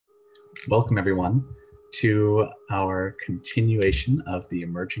Welcome everyone to our continuation of the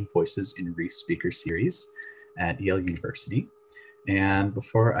Emerging Voices in Re Speaker series at Yale University. And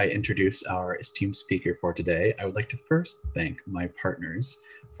before I introduce our esteemed speaker for today, I would like to first thank my partners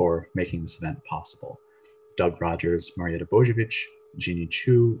for making this event possible. Doug Rogers, Marietta Bojovic, Jeannie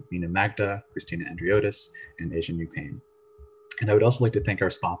Chu, Mina Magda, Christina Andriotis, and Asia Newpain. And I would also like to thank our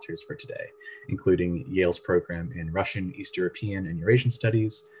sponsors for today, including Yale's program in Russian, East European, and Eurasian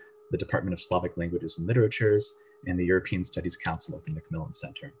Studies, the Department of Slavic Languages and Literatures, and the European Studies Council at the Macmillan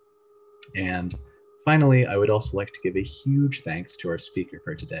Center. And finally, I would also like to give a huge thanks to our speaker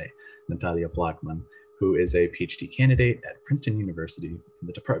for today, Natalia Plagmann, who is a Ph.D. candidate at Princeton University in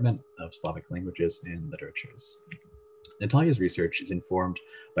the Department of Slavic Languages and Literatures. Natalia's research is informed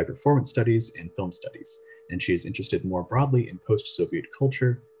by performance studies and film studies, and she is interested more broadly in post-Soviet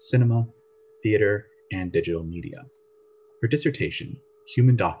culture, cinema, theater, and digital media. Her dissertation,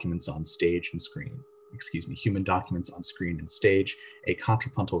 Human Documents on Screen and Stage, a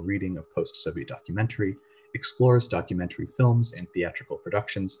contrapuntal reading of post-Soviet documentary, explores documentary films and theatrical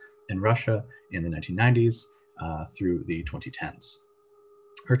productions in Russia in the 1990s through the 2010s.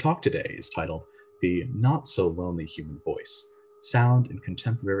 Her talk today is titled The Not So Lonely Human Voice, Sound in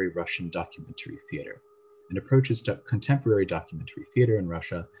Contemporary Russian Documentary Theater, and approaches contemporary documentary theater in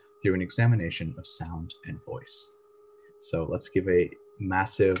Russia through an examination of sound and voice. So let's give a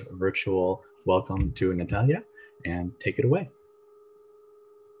massive virtual welcome to Natalia and take it away.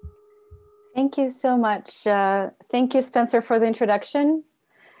 Thank you so much. Thank you, Spencer, for the introduction.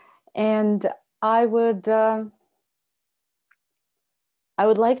 And I would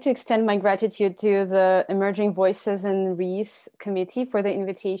like to extend my gratitude to the Emerging Voices in Rees Committee for the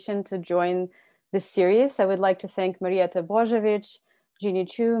invitation to join this series. I would like to thank Marietta Bojovic, Jeannie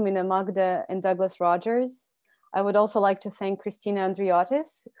Chu, Mina Magda, and Douglas Rogers. I would also like to thank Christina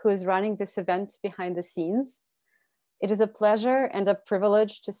Andriotis, who is running this event behind the scenes. It is a pleasure and a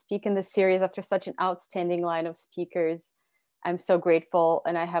privilege to speak in this series after such an outstanding line of speakers. I'm so grateful,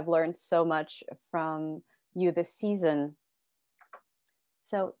 and I have learned so much from you this season.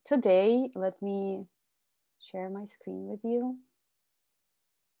 So today, let me share my screen with you.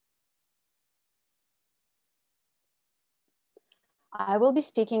 I will be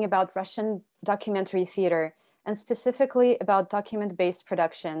speaking about Russian documentary theater, and specifically about document-based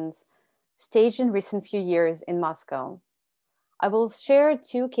productions staged in recent few years in Moscow. I will share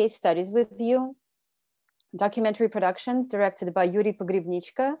two case studies with you, documentary productions directed by Yurii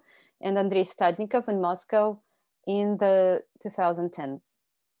Pogrebnitchko and Andrei Stadnikov in Moscow in the 2010s.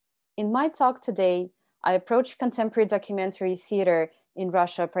 In my talk today, I approach contemporary documentary theater in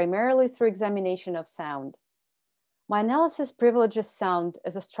Russia primarily through examination of sound. My analysis privileges sound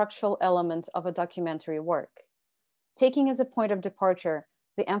as a structural element of a documentary work, taking as a point of departure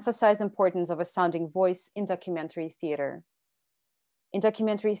the emphasized importance of a sounding voice in documentary theater. In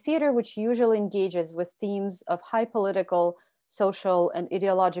documentary theater, which usually engages with themes of high political, social, and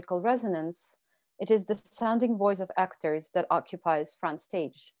ideological resonance, it is the sounding voice of actors that occupies front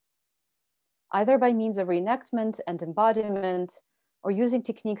stage. Either by means of reenactment and embodiment, or using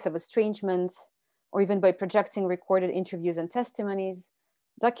techniques of estrangement, or even by projecting recorded interviews and testimonies,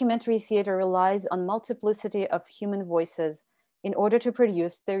 documentary theater relies on multiplicity of human voices in order to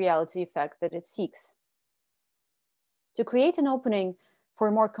produce the reality effect that it seeks. To create an opening for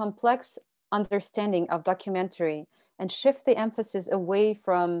a more complex understanding of documentary and shift the emphasis away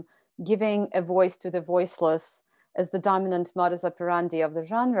from giving a voice to the voiceless as the dominant modus operandi of the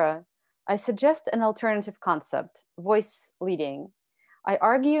genre, I suggest an alternative concept, voice leading. I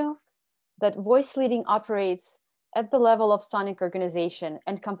argue that voice leading operates at the level of sonic organization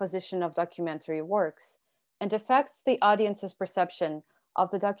and composition of documentary works, and affects the audience's perception of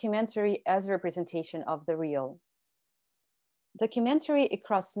the documentary as a representation of the real. Documentary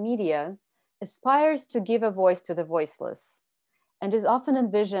across media aspires to give a voice to the voiceless, and is often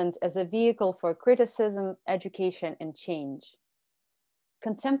envisioned as a vehicle for criticism, education, and change.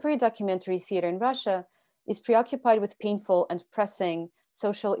 Contemporary documentary theater in Russia is preoccupied with painful and pressing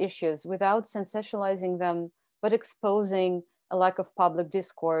social issues without sensationalizing them, but exposing a lack of public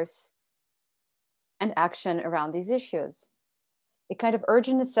discourse and action around these issues. A kind of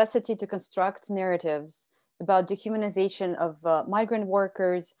urgent necessity to construct narratives about dehumanization of migrant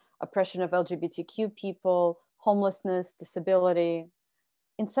workers, oppression of LGBTQ people, homelessness, disability,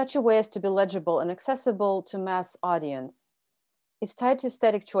 in such a way as to be legible and accessible to mass audience, is tied to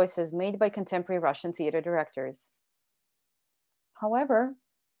aesthetic choices made by contemporary Russian theater directors. However,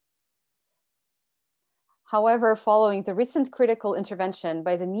 following the recent critical intervention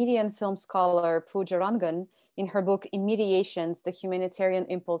by the media and film scholar Pooja Rangan in her book Immediations, the Humanitarian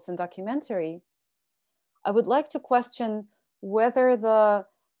Impulse in Documentary, I would like to question whether the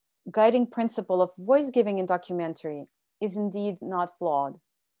guiding principle of voice giving in documentary is indeed not flawed.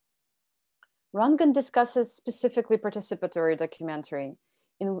 Rangan discusses specifically participatory documentary,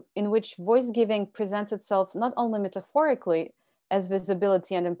 in which voice giving presents itself not only metaphorically as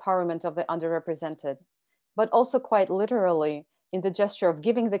visibility and empowerment of the underrepresented, but also quite literally in the gesture of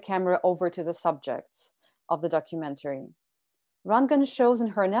giving the camera over to the subjects of the documentary. Rangan shows in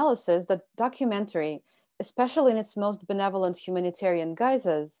her analysis that documentary, especially in its most benevolent humanitarian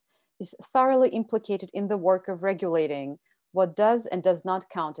guises, is thoroughly implicated in the work of regulating what does and does not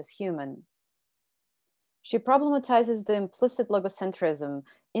count as human. She problematizes the implicit logocentrism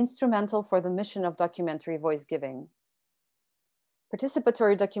instrumental for the mission of documentary voice giving.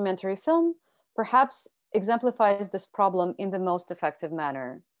 Participatory documentary film perhaps exemplifies this problem in the most effective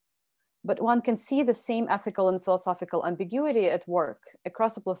manner. But one can see the same ethical and philosophical ambiguity at work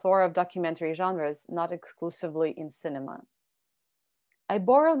across a plethora of documentary genres, not exclusively in cinema. I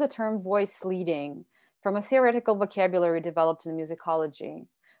borrow the term voice leading from a theoretical vocabulary developed in musicology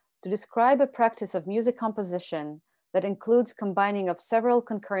to describe a practice of music composition that includes combining of several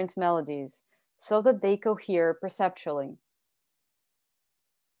concurrent melodies so that they cohere perceptually.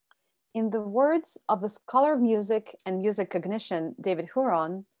 In the words of the scholar of music and music cognition, David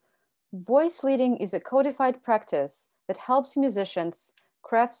Huron, voice leading is a codified practice that helps musicians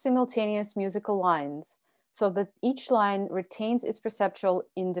craft simultaneous musical lines so that each line retains its perceptual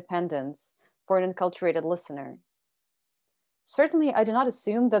independence for an enculturated listener. Certainly, I do not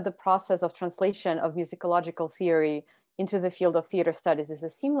assume that the process of translation of musicological theory into the field of theater studies is a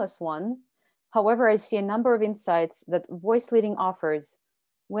seamless one. However, I see a number of insights that voice leading offers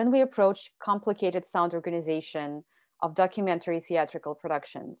when we approach complicated sound organization of documentary theatrical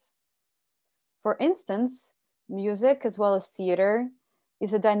productions. For instance, music as well as theater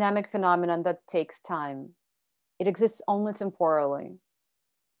is a dynamic phenomenon that takes time. It exists only temporally.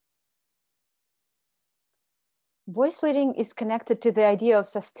 Voice leading is connected to the idea of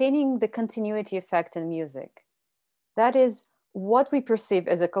sustaining the continuity effect in music. That is, what we perceive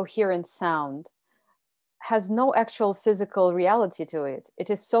as a coherent sound has no actual physical reality to it. It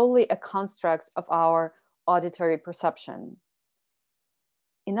is solely a construct of our auditory perception.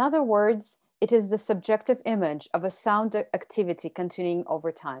 In other words, it is the subjective image of a sound activity continuing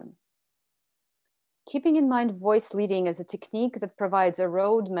over time. Keeping in mind voice leading as a technique that provides a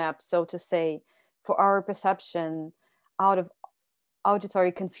roadmap, so to say, for our perception out of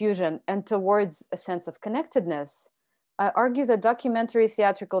auditory confusion and towards a sense of connectedness, I argue that documentary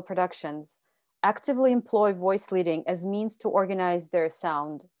theatrical productions actively employ voice leading as means to organize their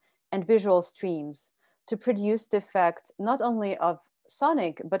sound and visual streams to produce the effect not only of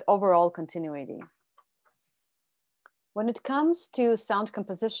sonic, but overall continuity. When it comes to sound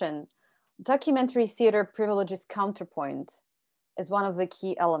composition, documentary theater privileges counterpoint as one of the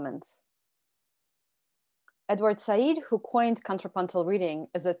key elements. Edward Said, who coined contrapuntal reading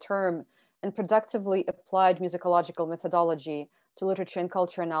as a term and productively applied musicological methodology to literature and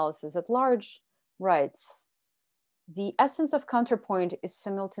culture analysis at large, writes, "The essence of counterpoint is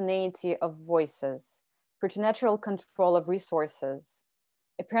simultaneity of voices, preternatural control of resources,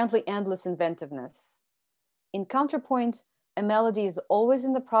 apparently endless inventiveness. In counterpoint, a melody is always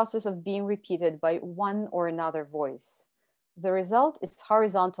in the process of being repeated by one or another voice. The result is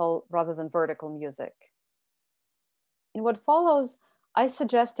horizontal rather than vertical music." In what follows, I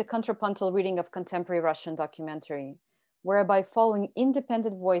suggest a contrapuntal reading of contemporary Russian documentary, whereby following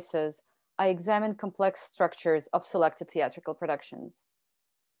independent voices, I examine complex structures of selected theatrical productions.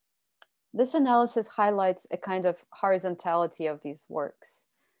 This analysis highlights a kind of horizontality of these works,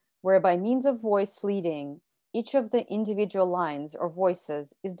 where by means of voice leading, each of the individual lines or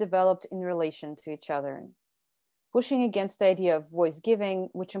voices is developed in relation to each other, pushing against the idea of voice giving,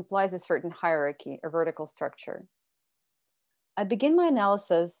 which implies a certain hierarchy or vertical structure. I begin my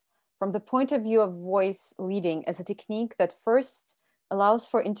analysis from the point of view of voice leading as a technique that first allows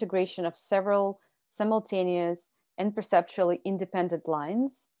for integration of several simultaneous and perceptually independent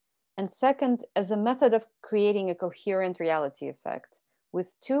lines, and second, as a method of creating a coherent reality effect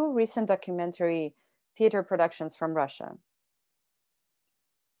with two recent documentary theater productions from Russia.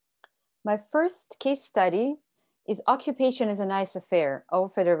 My first case study is Occupation is a Nice Affair, O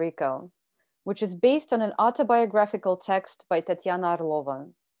Federico, which is based on an autobiographical text by Tatiana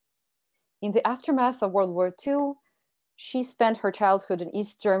Orlova. In the aftermath of World War II, she spent her childhood in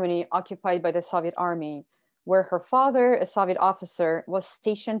East Germany occupied by the Soviet army, where her father, a Soviet officer, was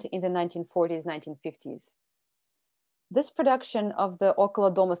stationed in the 1940s, 1950s. This production of the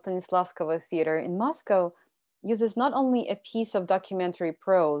Okolo Doma Stanislavskого Theater in Moscow uses not only a piece of documentary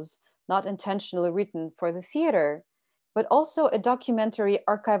prose, not intentionally written for the theater, but also a documentary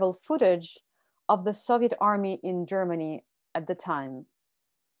archival footage of the Soviet army in Germany at the time.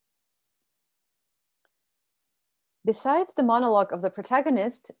 Besides the monologue of the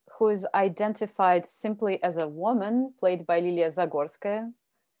protagonist, who is identified simply as a woman, played by Lilia Zagorskaya,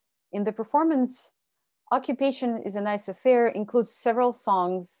 in the performance, Occupation is a Nice Affair includes several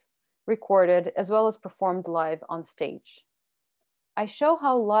songs recorded as well as performed live on stage. I show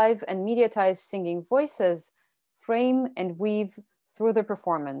how live and mediatized singing voices frame and weave through the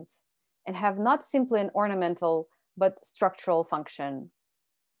performance and have not simply an ornamental but structural function.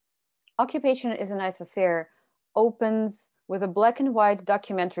 Occupation is a Nice Affair opens with a black and white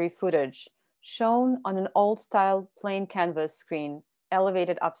documentary footage shown on an old-style plain canvas screen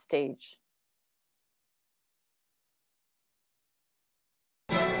elevated upstage.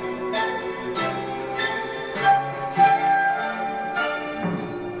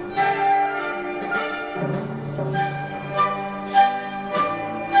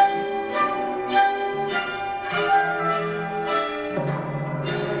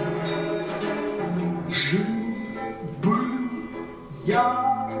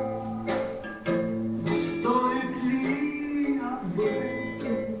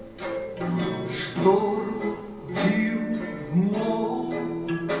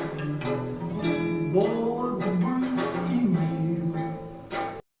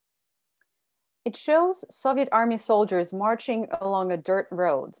 It shows Soviet army soldiers marching along a dirt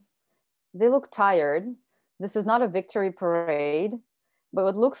road. They look tired. This is not a victory parade, but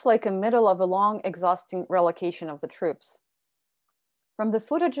what looks like a middle of a long, exhausting relocation of the troops. From the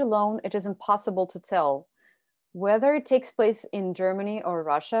footage alone, it is impossible to tell whether it takes place in Germany or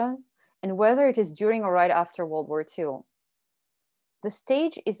Russia, and whether it is during or right after World War II. The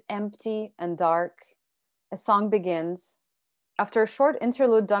stage is empty and dark. A song begins. After a short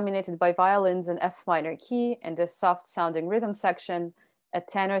interlude dominated by violins in F minor key and a soft-sounding rhythm section, a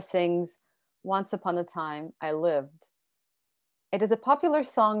tenor sings, "Once upon a time, I lived." It is a popular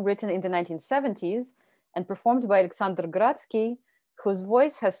song written in the 1970s and performed by Alexander Gradsky, whose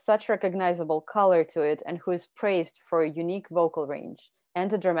voice has such recognizable color to it and who is praised for a unique vocal range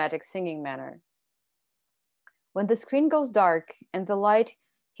and a dramatic singing manner. When the screen goes dark and the light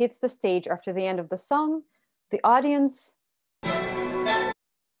hits the stage after the end of the song, the audience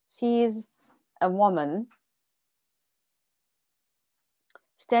sees a woman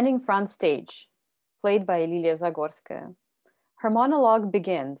standing front stage, played by Lilia Zagorskaya. Her monologue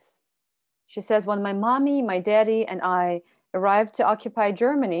begins. She says, "When my mommy, my daddy, and I arrived to occupy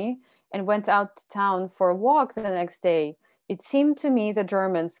Germany and went out to town for a walk the next day, it seemed to me the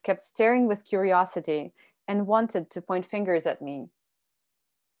Germans kept staring with curiosity and wanted to point fingers at me."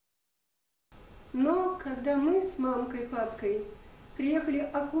 Но когда мы с мамкой и папкой приехали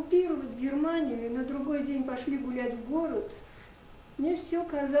оккупировать Германию и на другой день пошли гулять в город, мне все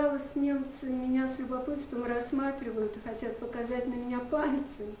казалось, немцы меня с любопытством рассматривают и хотят показать на меня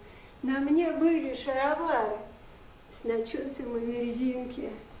пальцем. На мне были шаровары с начесанными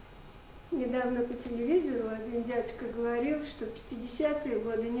резинки. Недавно по телевизору один дядька говорил, что в 50-е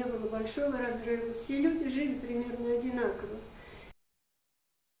годы не было большого разрыва, все люди жили примерно одинаково.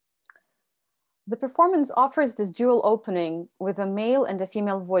 The performance offers this dual opening with a male and a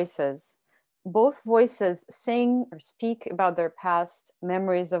female voices. Both voices sing or speak about their past,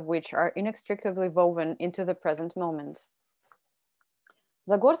 memories of which are inextricably woven into the present moment.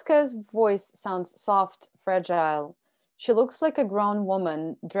 Zagorskaya's voice sounds soft, fragile. She looks like a grown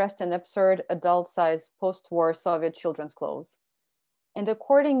woman dressed in absurd adult-sized post-war Soviet children's clothes. And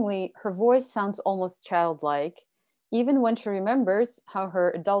accordingly, her voice sounds almost childlike, even when she remembers how her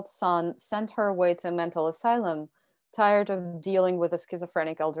adult son sent her away to a mental asylum, tired of dealing with a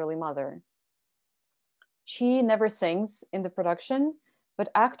schizophrenic elderly mother. She never sings in the production,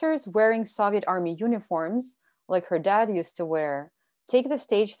 but actors wearing Soviet army uniforms, like her dad used to wear, take the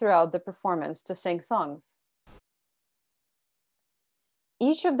stage throughout the performance to sing songs.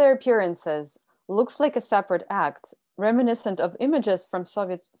 Each of their appearances looks like a separate act, reminiscent of images from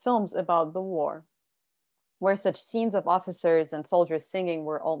Soviet films about the war, where such scenes of officers and soldiers singing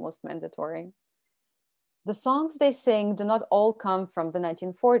were almost mandatory. The songs they sing do not all come from the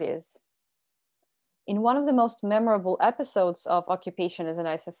 1940s. In one of the most memorable episodes of Occupation is a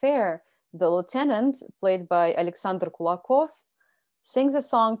Nice Affair, the lieutenant, played by Alexander Kulakov, sings a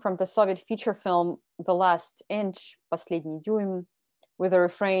song from the Soviet feature film The Last Inch, Последний дюйм, with a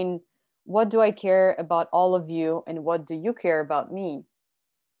refrain, "What do I care about all of you and what do you care about me?"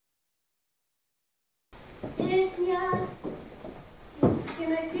 Песня из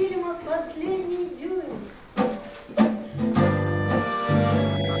кинофильма «Последний дюйм».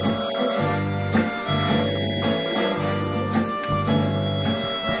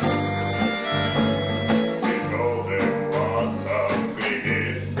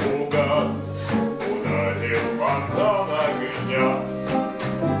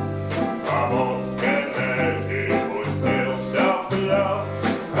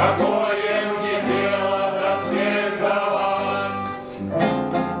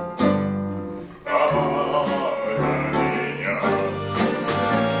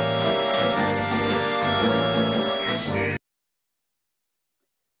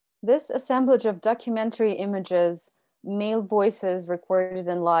 This assemblage of documentary images, male voices recorded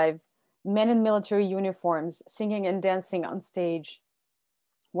in live, men in military uniforms singing and dancing on stage,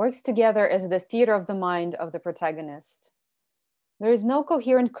 works together as the theater of the mind of the protagonist. There is no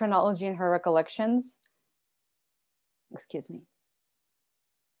coherent chronology in her recollections. Excuse me.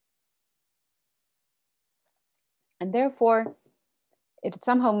 And therefore, it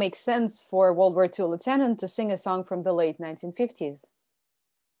somehow makes sense for a World War II lieutenant to sing a song from the late 1950s.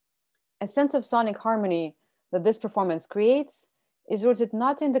 A sense of sonic harmony that this performance creates is rooted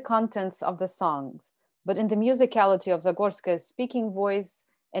not in the contents of the songs, but in the musicality of Zagorska's speaking voice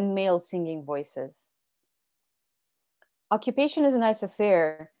and male singing voices. Occupation is a Nice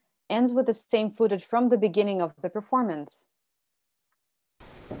Affair ends with the same footage from the beginning of the performance.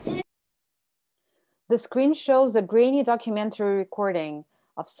 The screen shows a grainy documentary recording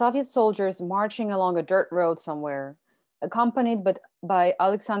of Soviet soldiers marching along a dirt road somewhere, accompanied by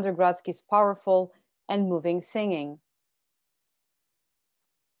Alexander Gradsky's powerful and moving singing.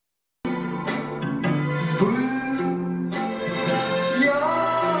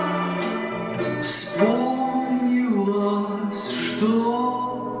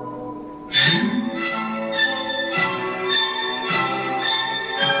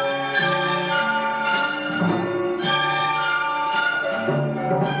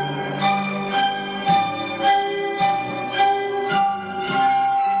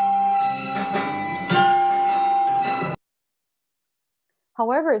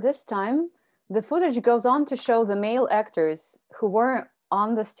 However, this time, the footage goes on to show the male actors who were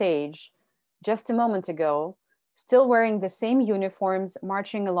on the stage just a moment ago, still wearing the same uniforms,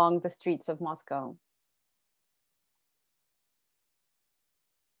 marching along the streets of Moscow.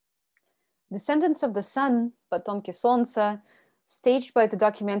 Descendants of the Sun, Potomki Solnца, staged by the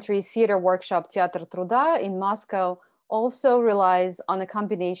documentary theater workshop Teatr Truda in Moscow, also relies on a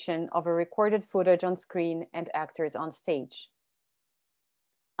combination of a recorded footage on screen and actors on stage.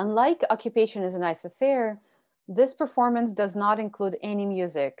 Unlike Occupation is a Nice Affair, this performance does not include any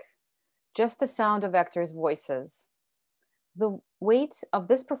music, just the sound of actors' voices. The weight of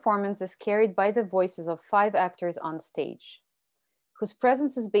this performance is carried by the voices of 5 actors on stage, whose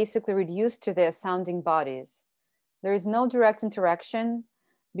presence is basically reduced to their sounding bodies. There is no direct interaction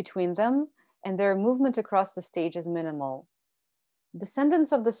between them, and their movement across the stage is minimal.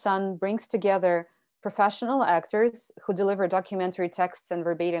 Descendants of the Sun brings together professional actors who deliver documentary texts and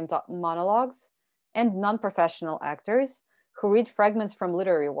verbatim monologues, and non-professional actors who read fragments from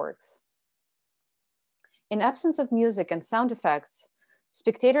literary works. In absence of music and sound effects,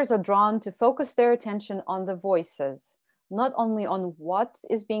 spectators are drawn to focus their attention on the voices, not only on what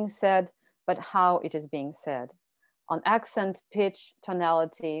is being said, but how it is being said, on accent, pitch,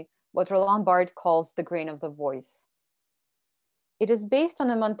 tonality, what Roland Barthes calls the grain of the voice. It is based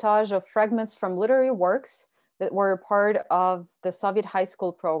on a montage of fragments from literary works that were a part of the Soviet high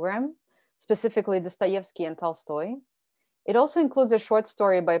school program, specifically Dostoevsky and Tolstoy. It also includes a short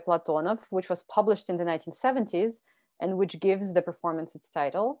story by Platonov, which was published in the 1970s and which gives the performance its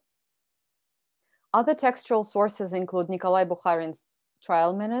title. Other textual sources include Nikolai Bukharin's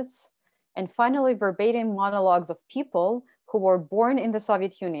trial minutes, and finally verbatim monologues of people who were born in the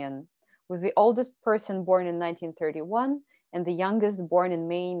Soviet Union, with the oldest person born in 1931 and the youngest born in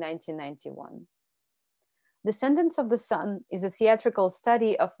May 1991. Descendants of the Sun is a theatrical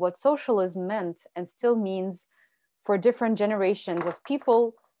study of what socialism meant and still means for different generations of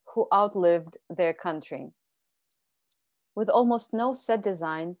people who outlived their country. With almost no set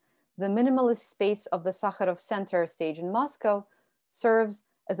design, the minimalist space of the Sakharov Center stage in Moscow serves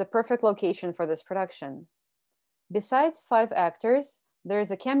as a perfect location for this production. Besides 5 actors, there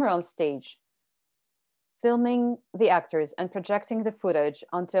is a camera on stage, filming the actors and projecting the footage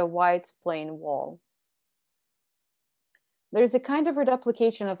onto a white plain wall. There is a kind of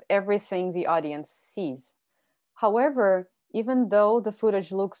reduplication of everything the audience sees. However, even though the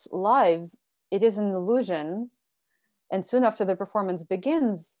footage looks live, it is an illusion, and soon after the performance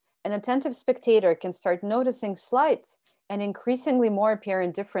begins, an attentive spectator can start noticing slight and increasingly more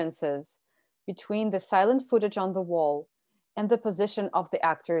apparent differences between the silent footage on the wall and the position of the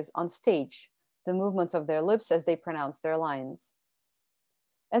actors on stage, the movements of their lips as they pronounce their lines.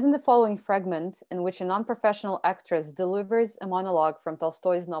 As in the following fragment, in which a non-professional actress delivers a monologue from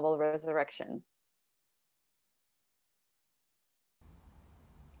Tolstoy's novel Resurrection.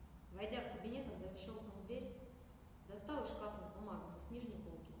 Войдя в кабинет, он защелкнул дверь, достал из шкафа с бумагами с нижней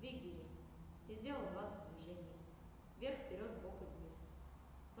полки 2 гири и сделал 20 движений. Вверх, вперед, бок и вниз.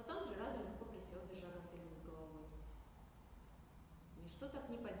 Потом 3 раза легко присел, держа гантель над головой. Ничто так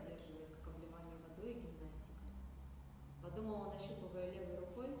не поддерживает, как обливание водой и гимнастика. Подумал он, ощупывая левой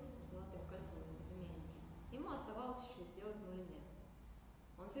рукой золотым кольцом на безымяннике, ему оставалось еще сделать мулине.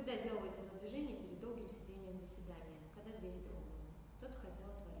 Он всегда делал эти движения перед долгим сидением заседания, когда дверь дрогнула. Кто-то хотел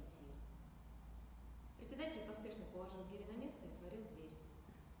отворить ее. Председатель поспешно положил гири на место и отворил дверь.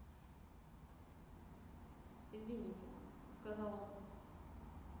 «Извините», — сказал он.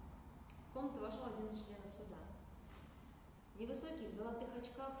 В комнату вошел один из членов суда. Невысокий, в золотых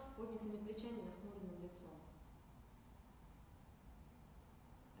очках, с поднятыми плечами и нахмуренным лицом.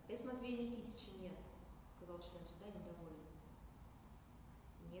 «Опять Матвея Никитича нет», — сказал член суда недовольно.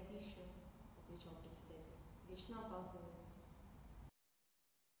 «Нет еще», — отвечал председатель. «Вечно опаздывает».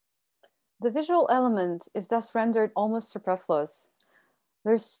 The visual element is thus rendered almost superfluous.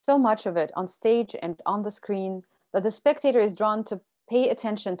 There's so much of it on stage and on the screen that the spectator is drawn to pay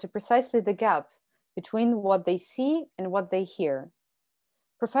attention to precisely the gap between what they see and what they hear.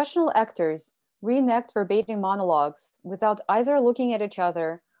 Professional actors reenact verbatim monologues without either looking at each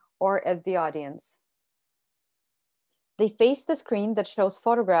other or at the audience. They face the screen that shows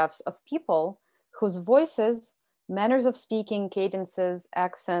photographs of people whose voices, manners of speaking, cadences,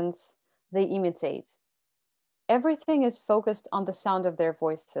 accents, they imitate. Everything is focused on the sound of their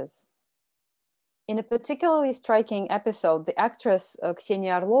voices. In a particularly striking episode, the actress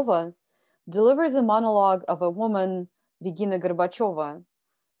Ksenia Orlova delivers a monologue of a woman, Regina Gorbacheva,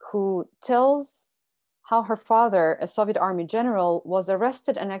 who tells how her father, a Soviet army general, was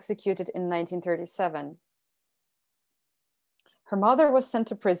arrested and executed in 1937. Her mother was sent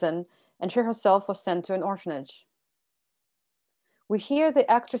to prison and she herself was sent to an orphanage. We hear the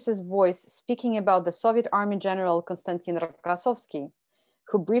actress's voice speaking about the Soviet army general Konstantin Rokossovsky,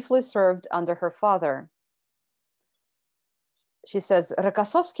 who briefly served under her father. She says,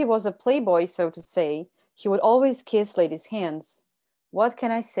 Rokossovsky was a playboy, so to say. He would always kiss ladies' hands. What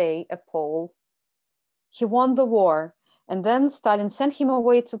can I say, a Pole? He won the war, and then Stalin sent him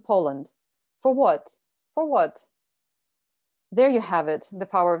away to Poland. For what? For what? There you have it, the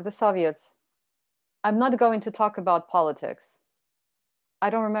power of the Soviets. I'm not going to talk about politics. I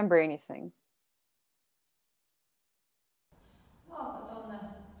don't remember anything. Ну, а потом у нас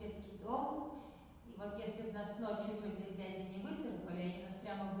детский дом. И вот если бы нас ночью тетя с дядей не выцарапали, они нас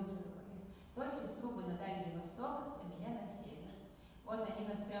прямо выцарапали, то сестру бы на Дальний Восток, а меня на север. Вот они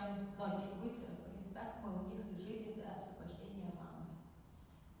нас прям ночью выцарапали. Так мы у них и жили до освобождения мамы.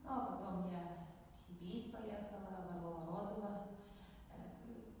 Ну, а потом я в Сибирь поехала, в Орлово-Розово.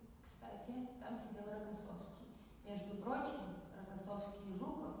 Кстати, там сидел Рокоссовский. Между прочим, Рокоссовский и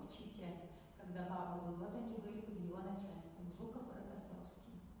Жуков в Чите, когда папа был, вот они были под его начальством, Жуков и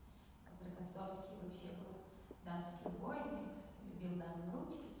Рокоссовский. Вот Рокоссовский вообще был дамский войник, любил дам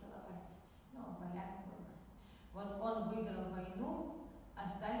ручки целовать, но поляк был. Вот он выиграл войну, а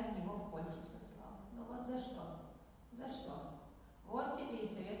Сталин его в Польшу сослал. Ну вот за что? За что? Вот тебе и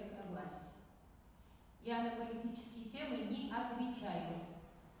советская власть. Я на политические темы не отвечаю,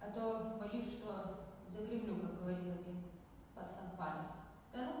 а то боюсь, что загремлю, как говорил один под фанфары.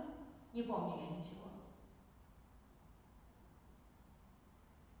 Да ну, не помню я ничего.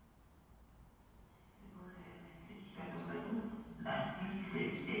 Да,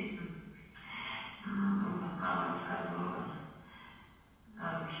 здесь мама рассказывала,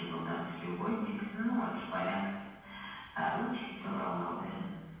 вообще был дамский угодник, ну вот поляк, а ручки целовал новые.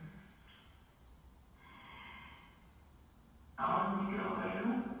 А он выиграл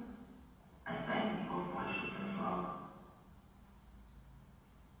войну, а Сталин его в Польшу сослал.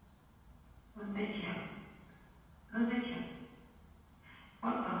 Вот зачем? Ну зачем?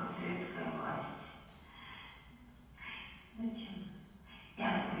 Вот вам советская власть. Зачем? Я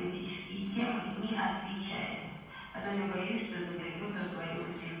на политические темы не отвечаю. А то я боюсь, что загремлю, как говорил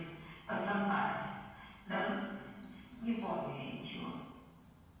один под фанфары. Да, не помню я ничего.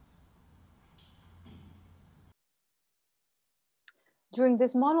 During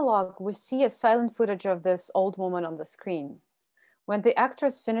this monologue, we see a silent footage of this old woman on the screen. When the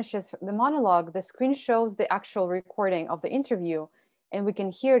actress finishes the monologue, the screen shows the actual recording of the interview, and we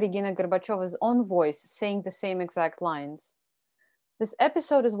can hear Regina Gorbacheva's own voice saying the same exact lines. This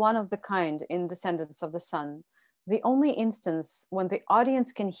episode is one of the kind in Descendants of the Sun, the only instance when the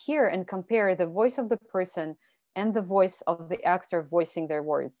audience can hear and compare the voice of the person and the voice of the actor voicing their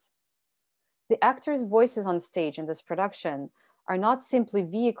words. The actors' voices on stage in this production are not simply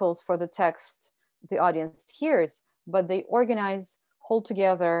vehicles for the text the audience hears, but they organize, hold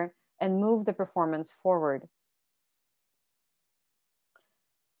together, and move the performance forward.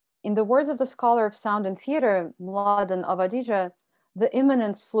 In the words of the scholar of sound and theater, Mladen Avadija, the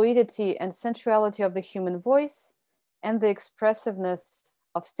immanence, fluidity, and sensuality of the human voice and the expressiveness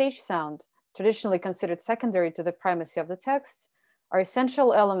of stage sound, traditionally considered secondary to the primacy of the text, are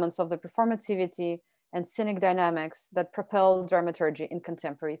essential elements of the performativity and scenic dynamics that propel dramaturgy in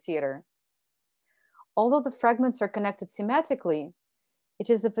contemporary theater. Although the fragments are connected thematically, it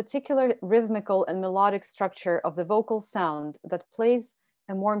is a particular rhythmical and melodic structure of the vocal sound that plays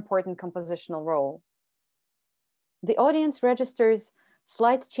a more important compositional role. The audience registers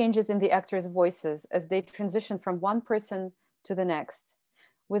slight changes in the actors' voices as they transition from one person to the next.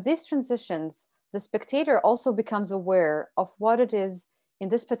 With these transitions, the spectator also becomes aware of what it is in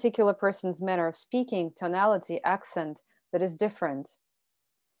this particular person's manner of speaking, tonality, accent that is different.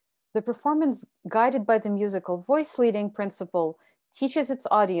 The performance, guided by the musical voice leading principle, teaches its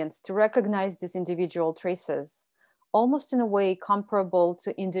audience to recognize these individual traces, almost in a way comparable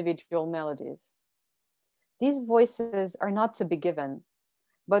to individual melodies. These voices are not to be given,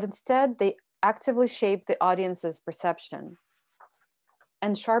 but instead they actively shape the audience's perception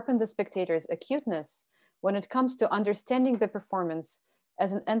and sharpen the spectator's acuteness when it comes to understanding the performance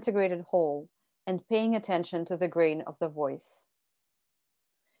as an integrated whole and paying attention to the grain of the voice.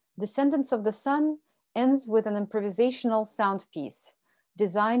 Descendants of the Sun ends with an improvisational sound piece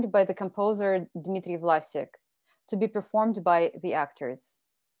designed by the composer Dmitry Vlasik to be performed by the actors.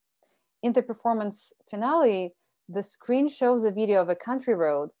 In the performance finale, the screen shows a video of a country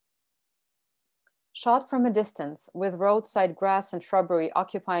road shot from a distance with roadside grass and shrubbery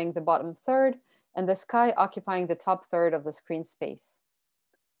occupying the bottom third and the sky occupying the top third of the screen space.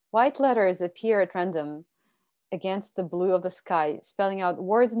 White letters appear at random against the blue of the sky, spelling out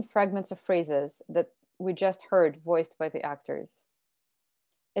words and fragments of phrases that we just heard voiced by the actors.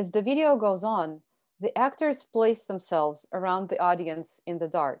 As the video goes on, the actors place themselves around the audience in the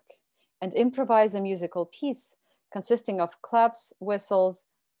dark and improvise a musical piece consisting of claps, whistles,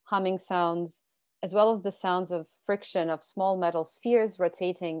 humming sounds, as well as the sounds of friction of small metal spheres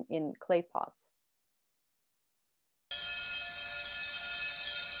rotating in clay pots.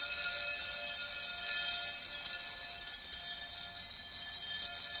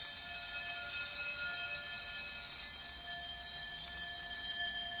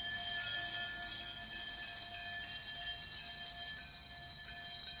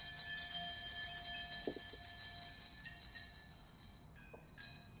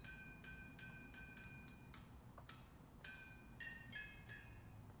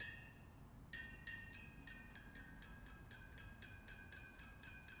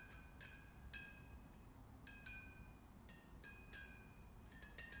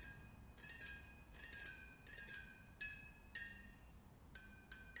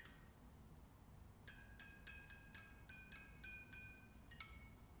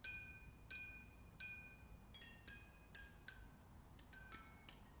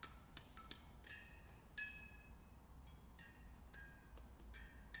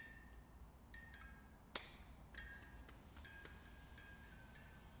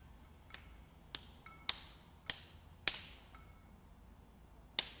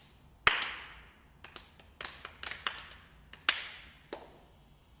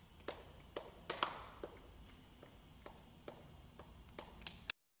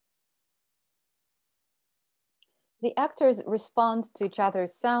 The actors respond to each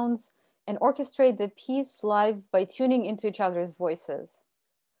other's sounds and orchestrate the piece live by tuning into each other's voices.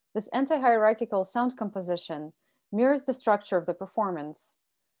 This anti-hierarchical sound composition mirrors the structure of the performance,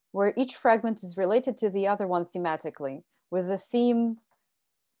 where each fragment is related to the other one thematically, with the theme,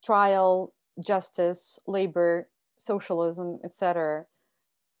 trial, justice, labor, socialism, etc.,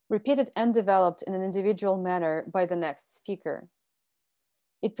 repeated and developed in an individual manner by the next speaker.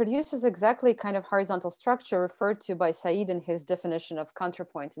 It produces exactly a kind of horizontal structure referred to by Said in his definition of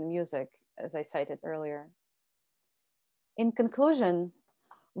counterpoint in music, as I cited earlier. In conclusion,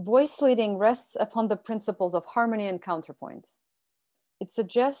 voice leading rests upon the principles of harmony and counterpoint. I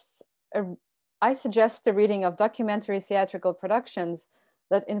suggest the reading of documentary theatrical productions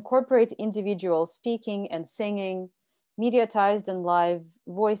that incorporate individual speaking and singing, mediatized and live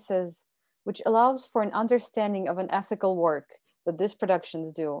voices, which allows for an understanding of an ethical work that these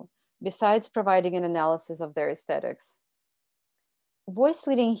productions do, besides providing an analysis of their aesthetics. Voice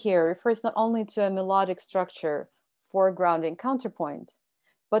leading here refers not only to a melodic structure, foregrounding counterpoint,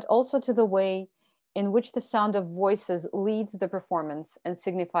 but also to the way in which the sound of voices leads the performance and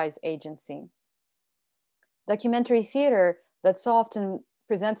signifies agency. Documentary theater that so often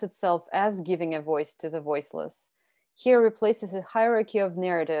presents itself as giving a voice to the voiceless, here replaces a hierarchy of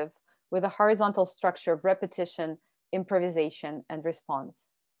narrative with a horizontal structure of repetition, improvisation, and response.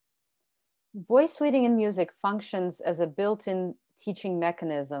 Voice leading in music functions as a built-in teaching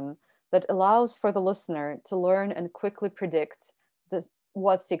mechanism that allows for the listener to learn and quickly predict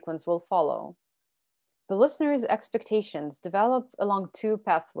what sequence will follow. The listener's expectations develop along two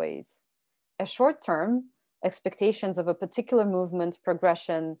pathways. A short-term, expectations of a particular movement,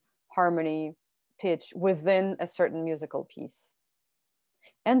 progression, harmony, pitch within a certain musical piece.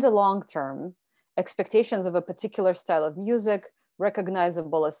 And a long-term, expectations of a particular style of music,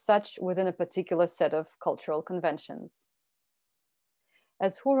 recognizable as such within a particular set of cultural conventions.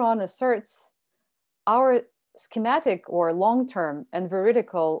 As Huron asserts, our schematic or long-term and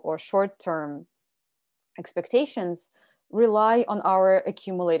veridical or short-term expectations rely on our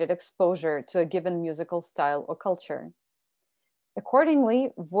accumulated exposure to a given musical style or culture.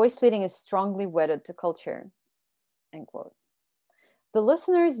 Accordingly, voice leading is strongly wedded to culture, end quote. The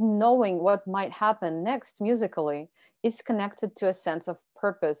listener's knowing what might happen next musically is connected to a sense of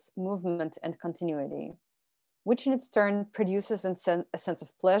purpose, movement, and continuity, which in its turn produces a sense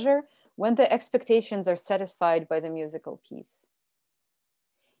of pleasure when the expectations are satisfied by the musical piece.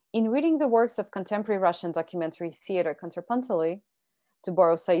 In reading the works of contemporary Russian documentary theater contrapuntally, to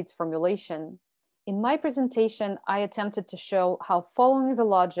borrow Said's formulation, in my presentation, I attempted to show how, following the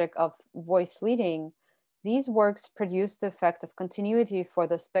logic of voice leading, these works produce the effect of continuity for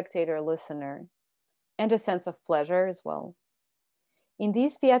the spectator listener and a sense of pleasure as well. In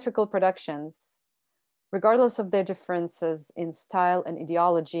these theatrical productions, regardless of their differences in style and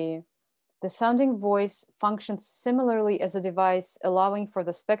ideology, the sounding voice functions similarly as a device allowing for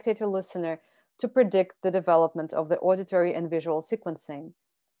the spectator listener to predict the development of the auditory and visual sequencing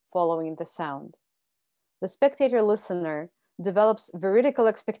following the sound. The spectator listener develops veridical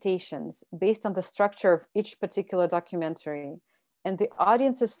expectations based on the structure of each particular documentary and the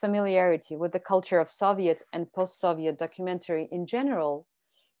audience's familiarity with the culture of Soviet and post-Soviet documentary in general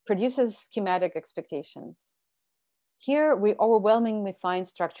produces schematic expectations. Here, we overwhelmingly find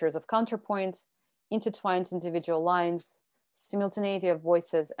structures of counterpoint, intertwined individual lines, simultaneity of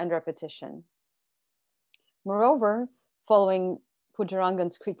voices, and repetition. Moreover, following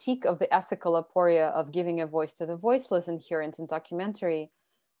Pujarangan's critique of the ethical aporia of giving a voice to the voiceless inherent in documentary,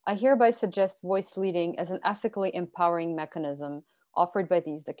 I hereby suggest voice leading as an ethically empowering mechanism offered by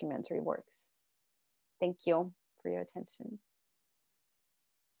these documentary works. Thank you for your attention.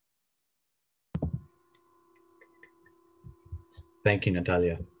 Thank you,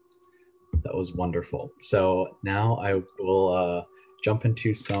 Natalia. That was wonderful. So now I will jump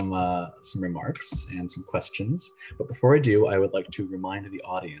into some remarks and some questions. But before I do, I would like to remind the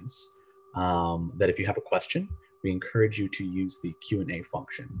audience that if you have a question, we encourage you to use the Q&A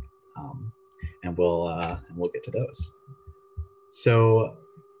function, and we'll get to those. So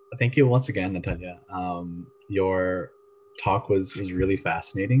thank you once again, Natalia. Your talk was really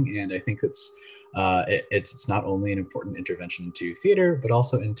fascinating, and I think it's not only an important intervention into theater, but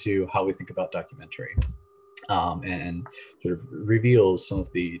also into how we think about documentary, and sort of reveals some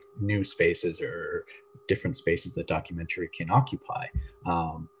of the new spaces or different spaces that documentary can occupy,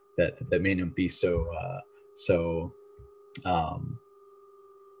 that may not be so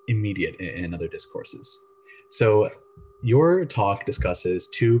immediate in other discourses. So your talk discusses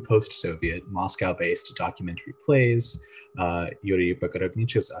two post-Soviet, Moscow-based documentary plays, Yurii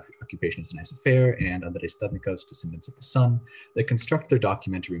Pogrebnitchko's Occupation is a Nice Affair and Andrei Stadnikov's Descendants of the Sun, that construct their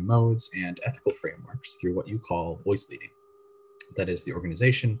documentary modes and ethical frameworks through what you call voice leading. That is, the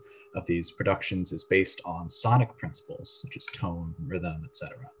organization of these productions is based on sonic principles such as tone, rhythm,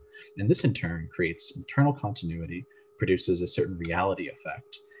 etc. And this in turn creates internal continuity, produces a certain reality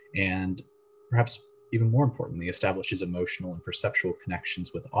effect, and perhaps even more importantly, establishes emotional and perceptual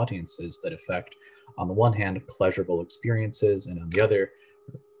connections with audiences that affect, on the one hand, pleasurable experiences, and on the other,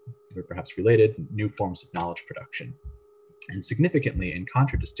 or perhaps related, new forms of knowledge production. And significantly, in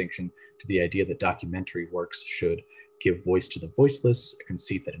contradistinction to the idea that documentary works should give voice to the voiceless, a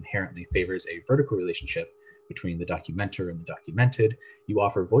conceit that inherently favors a vertical relationship between the documenter and the documented, you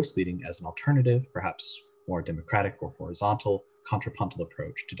offer voice leading as an alternative, perhaps more democratic or horizontal, contrapuntal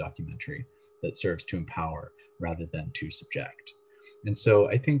approach to documentary that serves to empower rather than to subject. And so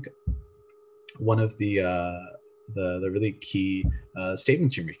I think one of the really key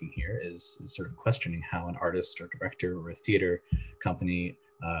statements you're making here is sort of questioning how an artist or director or a theater company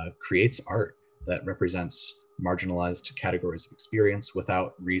creates art that represents marginalized categories of experience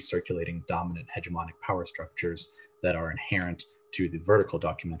without recirculating dominant hegemonic power structures that are inherent to the vertical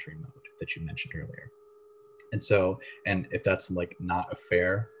documentary mode that you mentioned earlier. And so, and if that's like not a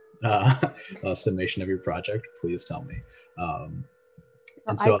fair summation of your project, please tell me.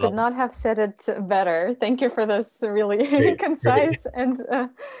 And so I could not have said it better. Thank you for this really concise and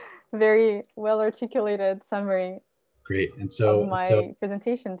very well articulated summary. Great. And so of my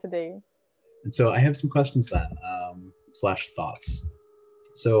presentation today. And so I have some questions then, slash thoughts.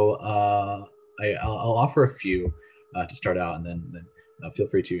 So I'll offer a few to start out, and then feel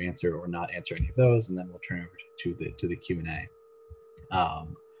free to answer or not answer any of those, and then we'll turn over to the Q&A.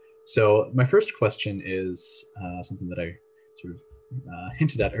 So my first question is something that I sort of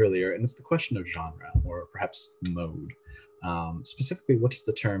hinted at earlier, and it's the question of genre, or perhaps mode. Specifically, what does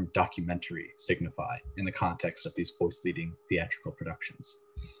the term documentary signify in the context of these voice-leading theatrical productions?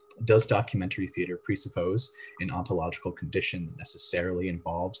 Does documentary theater presuppose an ontological condition that necessarily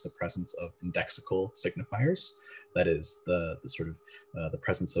involves the presence of indexical signifiers? That is, the sort of the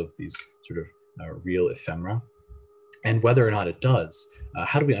presence of these sort of real ephemera. And whether or not it does,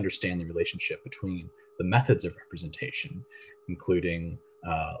 how do we understand the relationship between the methods of representation, including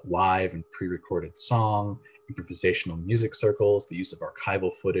live and pre-recorded song, improvisational music circles, the use of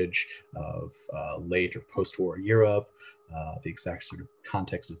archival footage of late or post-war Europe, the exact sort of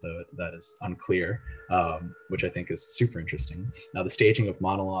context of that is unclear, which I think is super interesting. Now, the staging of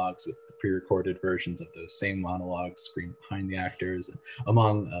monologues with the pre-recorded versions of those same monologues screened behind the actors,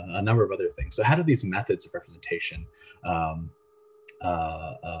 among a number of other things. So how do these methods of representation, how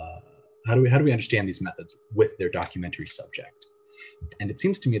do we understand these methods with their documentary subject? And it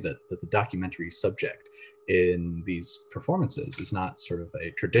seems to me that the documentary subject in these performances is not sort of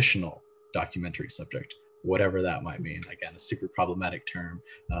a traditional documentary subject, whatever that might mean. Again, a super problematic term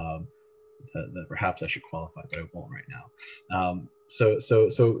that perhaps I should qualify, but I won't right now. So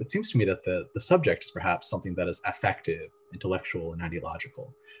it seems to me that the subject is perhaps something that is affective, intellectual, and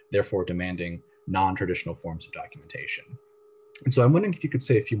ideological, therefore demanding non-traditional forms of documentation. And so I'm wondering if you could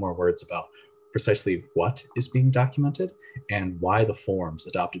say a few more words about precisely what is being documented and why the forms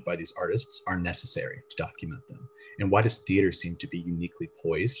adopted by these artists are necessary to document them. And why does theater seem to be uniquely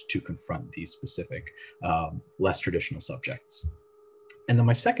poised to confront these specific, less traditional subjects? And then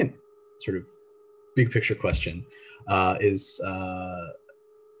my second sort of big picture question is sort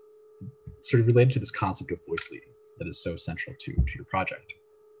of related to this concept of voice leading that is so central to your project.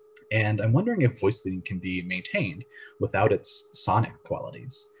 And I'm wondering if voice leading can be maintained without its sonic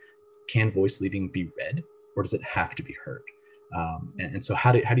qualities. Can voice leading be read, or does it have to be heard? And so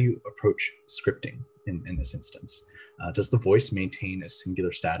how do you approach scripting in this instance? Does the voice maintain a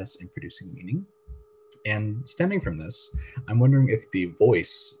singular status in producing meaning? And stemming from this, I'm wondering if the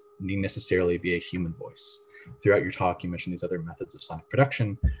voice need necessarily be a human voice. Throughout your talk, you mentioned these other methods of sonic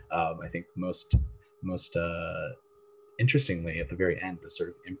production. I think most interestingly, at the very end, the sort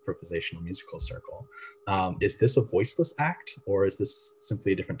of improvisational musical circle. Is this a voiceless act, or is this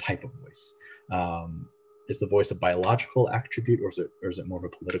simply a different type of voice? Is the voice a biological attribute, or is it more of a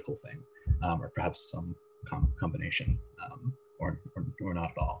political thing, or perhaps some combination, or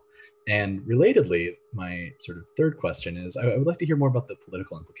not at all? And relatedly, my sort of third question is, I would like to hear more about the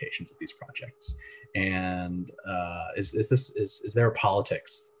political implications of these projects. And is there a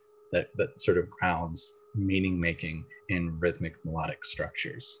politics that sort of grounds meaning making in rhythmic melodic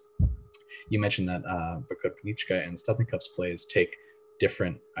structures? You mentioned that Pogrebnitchko and Stadnikov's plays take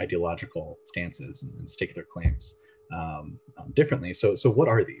different ideological stances and stake their claims differently. So what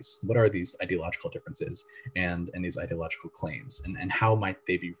are these? What are these ideological differences and these ideological claims? And how might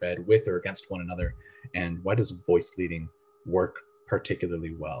they be read with or against one another? And why does voice leading work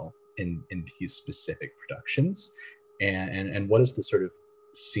particularly well in these specific productions? And what is the sort of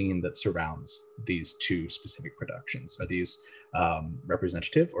scene that surrounds these two specific productions? Are these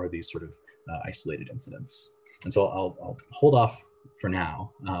representative, or are these sort of isolated incidents? And so I'll hold off for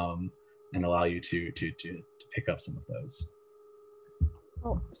now and allow you to pick up some of those.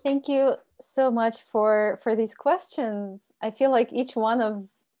 Well, thank you so much for these questions. I feel like each one of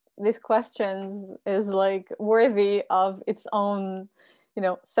these questions is like worthy of its own,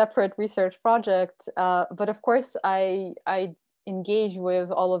 separate research project. But of course, I engage with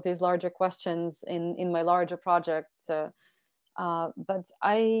all of these larger questions in my larger project. But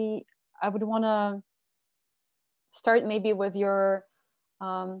I would want to start maybe with your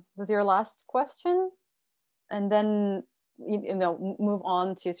last question, and then move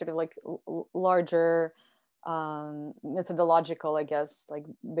on to sort of like larger methodological, I guess, like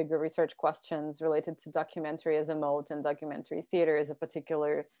bigger research questions related to documentary as a mode and documentary theater as a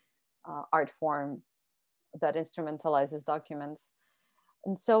particular art form that instrumentalizes documents.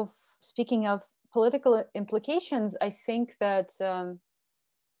 And so speaking of political implications, I think that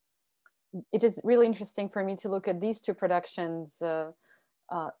it is really interesting for me to look at these two productions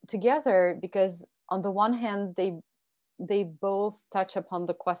together, because on the one hand, they both touch upon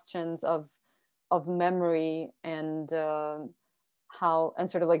the questions of memory and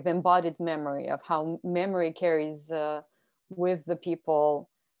sort of like the embodied memory of how memory carries with the people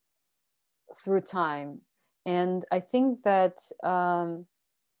through time. And I think that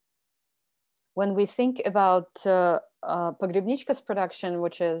when we think about Pogrebnitchko's production,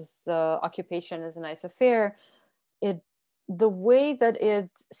 which is Occupation is a Nice Affair, the way that it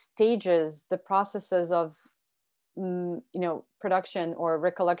stages the processes of production or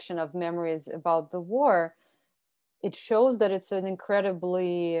recollection of memories about the war, it shows that it's an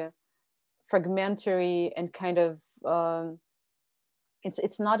incredibly fragmentary and kind of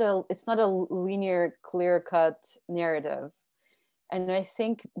it's not a linear, clear-cut narrative. And I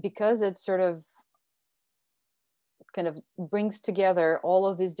think because it sort of kind of brings together all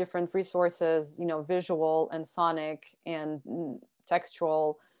of these different resources, visual and sonic and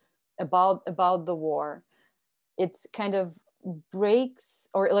textual about the war, it's kind of breaks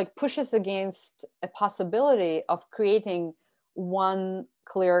or like pushes against a possibility of creating one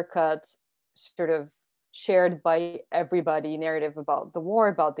clear-cut sort of shared by everybody narrative about the war,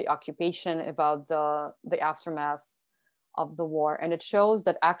 about the occupation, about the aftermath of the war. And it shows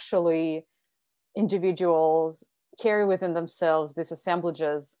that actually individuals carry within themselves these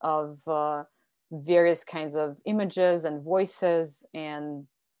assemblages of various kinds of images and voices, and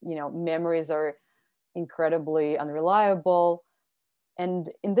memories are incredibly unreliable. And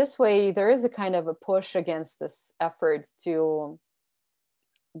in this way, there is a kind of a push against this effort to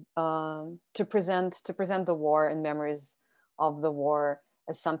present the war and memories of the war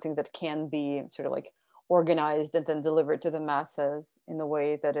as something that can be sort of like organized and then delivered to the masses in a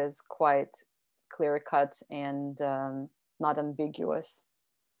way that is quite clear cut and not ambiguous.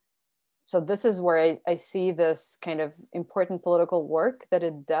 So this is where I see this kind of important political work that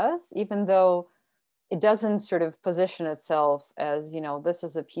it does, even though it doesn't sort of position itself as, this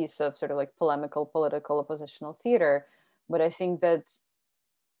is a piece of sort of like polemical, political, oppositional theater. But I think that,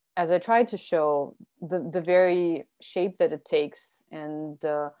 as I tried to show, the very shape that it takes and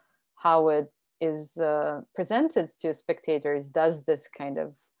how it is presented to spectators does this kind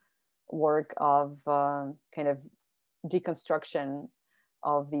of work of kind of deconstruction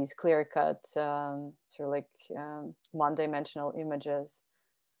of these clear-cut sort of like one-dimensional images.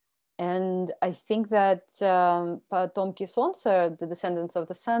 And I think that Potomki Solnца, The Descendants of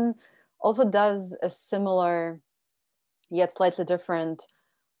the Sun, also does a similar yet slightly different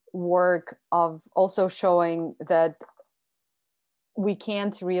work of also showing that we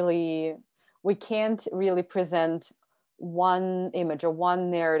can't really present one image or one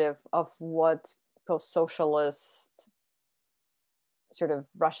narrative of what post-socialist sort of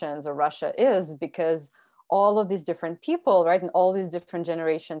Russians or Russia is, because all of these different people, right, and all these different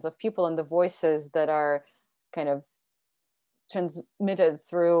generations of people and the voices that are kind of transmitted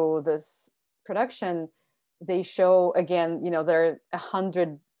through this production, they show again, there are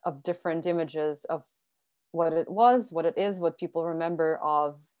 100 of different images of what it was, what it is, what people remember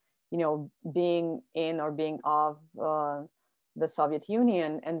of, being in or being of the Soviet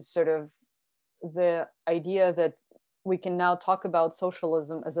Union, and sort of the idea that we can now talk about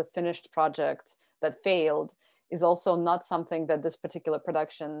socialism as a finished project that failed is also not something that this particular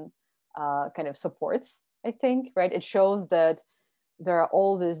production kind of supports, I think, right? It shows that there are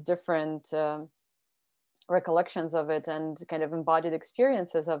all these different recollections of it and kind of embodied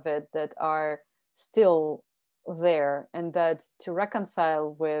experiences of it that are still there, and that to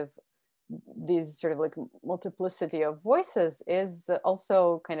reconcile with these sort of like multiplicity of voices is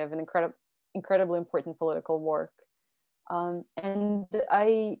also kind of an incredibly important political work. And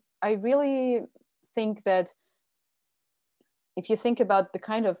I really think that if you think about the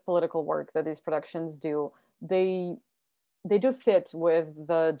kind of political work that these productions do, they do fit with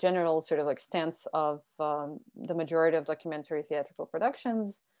the general sort of like stance of the majority of documentary theatrical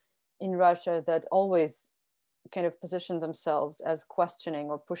productions in Russia that always kind of position themselves as questioning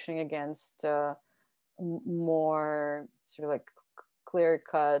or pushing against more sort of like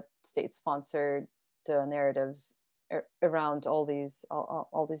clear-cut, state-sponsored narratives around all these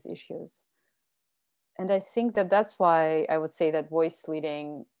issues. And I think that that's why I would say that voice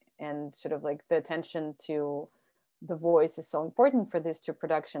leading and sort of like the attention to the voice is so important for these two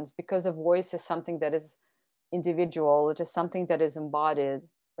productions, because a voice is something that is individual, it is something that is embodied,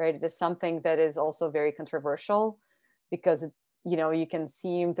 right? It is something that is also very controversial, because you can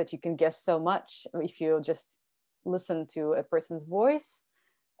seem that you can guess so much if you just listen to a person's voice.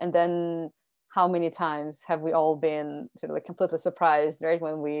 And then how many times have we all been sort of like completely surprised, right,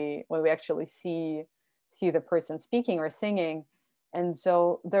 when we actually see the person speaking or singing. And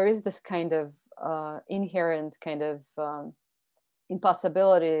so there is this kind of inherent kind of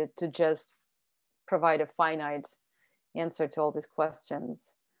impossibility to just provide a finite answer to all these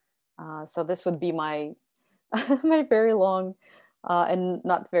questions. So this would be my my very long and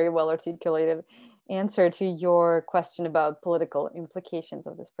not very well articulated answer to your question about political implications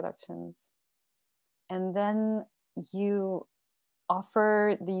of these productions. And then you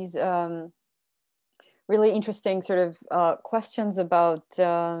offer these really interesting sort of questions about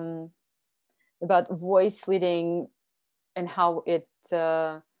voice leading and how it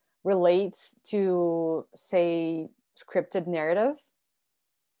relates to, say, scripted narrative,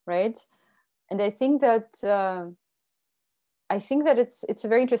 right? And I think that it's a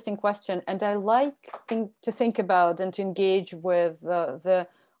very interesting question, and I like to think about and to engage with the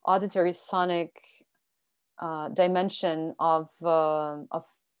auditory sonic dimension of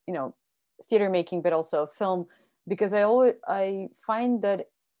theater making, but also film, because I find that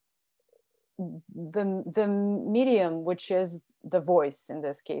the medium, which is the voice in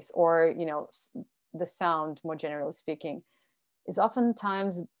this case, or the sound more generally speaking, is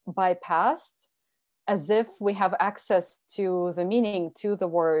oftentimes bypassed, as if we have access to the meaning, to the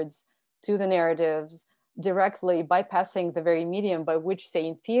words, to the narratives, directly bypassing the very medium by which, say,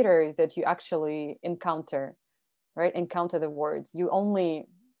 in theater, that you actually encounter the words. You only,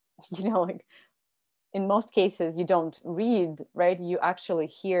 like in most cases, you don't read, right? You actually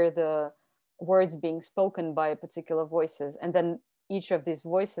hear the words being spoken by particular voices. And then each of these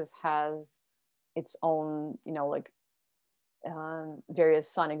voices has its own,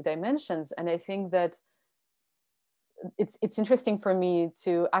 various sonic dimensions. And I think that it's interesting for me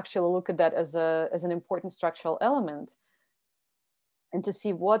to actually look at that as an important structural element, and to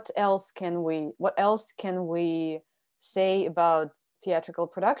see what else can we say about theatrical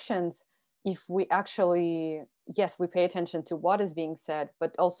productions if we actually, yes, we pay attention to what is being said,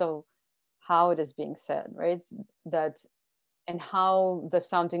 but also how it is being said, right? That, and how the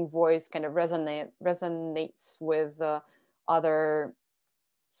sounding voice kind of resonates with other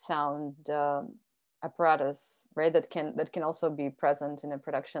sound apparatus, right? That can also be present in a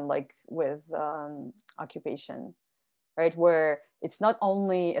production, like with Occupation, right? Where it's not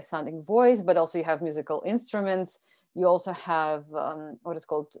only a sounding voice, but also you have musical instruments. You also have what is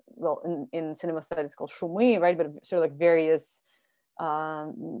called, well, in cinema studies, called shumi, right? But sort of like various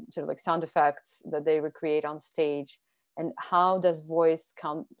sort of like sound effects that they recreate on stage. And how does voice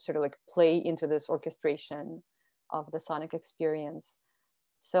sort of like play into this orchestration of the sonic experience?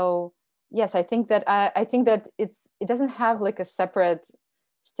 So yes, I think that it doesn't have like a separate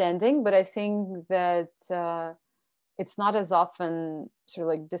standing, but I think that it's not as often sort of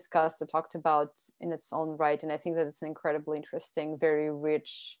like discussed or talked about in its own right. And I think that it's an incredibly interesting, very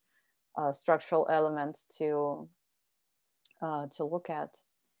rich structural element to look at.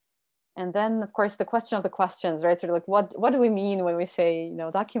 And then, of course, the question of the questions, right? Sort of like, what do we mean when we say,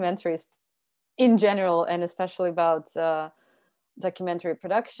 documentaries in general, and especially about documentary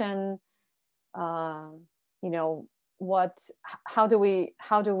production? How do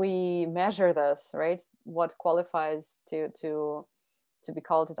we measure this, right? What qualifies to be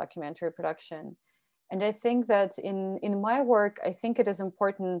called a documentary production? And I think that in my work, I think it is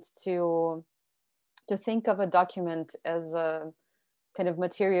important to think of a document as a kind of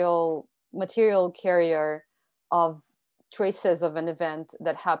material carrier of traces of an event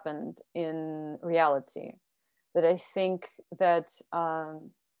that happened in reality. That I think that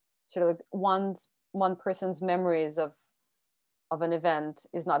sort of like one person's memories of an event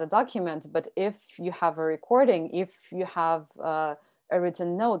is not a document, but if you have a recording, if you have a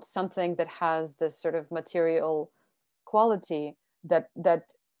written note, something that has this sort of material quality that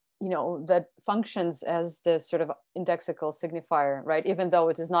functions as this sort of indexical signifier, right? Even though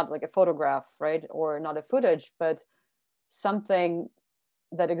it is not like a photograph, right? Or not a footage, but something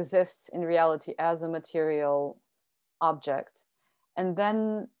that exists in reality as a material object. And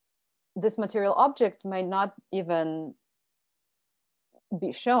then this material object might not even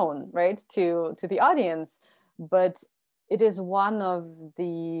be shown, right, to the audience, but it is one of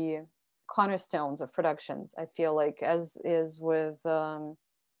the cornerstones of productions, I feel like, as is with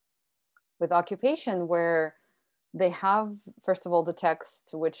Occupation, where they have, first of all, the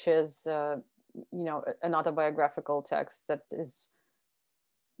text, which is an autobiographical text that is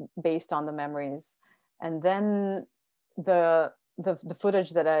based on the memories, and then the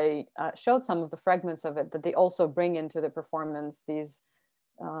footage that I showed, some of the fragments of it that they also bring into the performance, these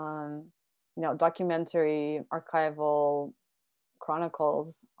documentary archival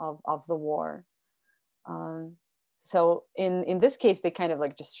chronicles of the war. So in this case, they kind of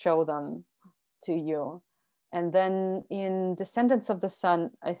like just show them to you. And then in Descendants of the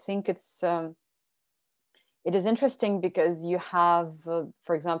Sun, I think it is interesting because you have,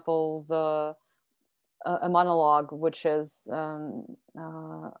 for example, a monologue, which is the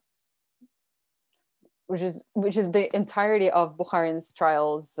entirety of Bukharin's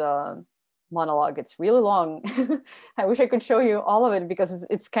trials monologue. It's really long. I wish I could show you all of it because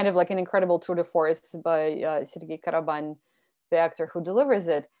it's kind of like an incredible tour de force by Sergei Karaban, the actor who delivers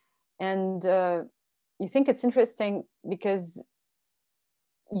it. And you think it's interesting because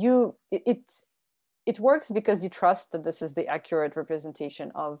it works because you trust that this is the accurate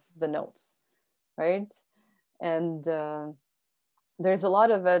representation of the notes, right? And there's a lot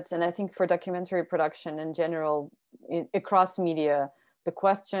of it. And I think for documentary production in general, across media, the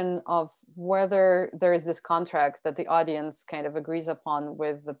question of whether there is this contract that the audience kind of agrees upon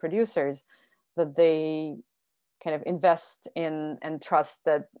with the producers, that they kind of invest in and trust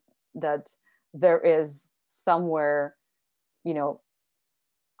that there is somewhere, you know,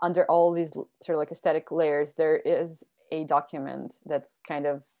 under all these sort of like aesthetic layers, there is a document that's kind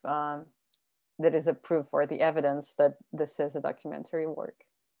of, that is a proof or the evidence that this is a documentary work.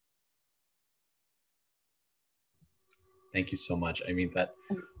 Thank you so much. I mean,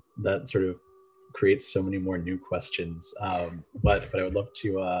 that sort of creates so many more new questions. But I would love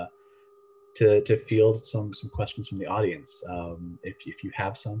to field some questions from the audience. If you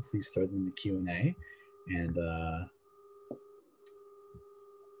have some, please throw them in the Q&A. And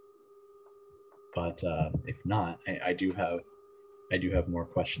but if not, I do have more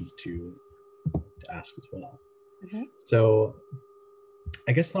questions to ask as well. Mm-hmm. So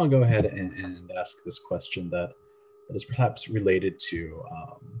I guess I'll go ahead and ask this question that is perhaps related to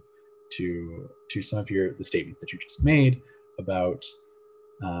some of the statements that you just made about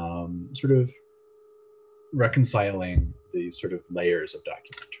sort of reconciling these sort of layers of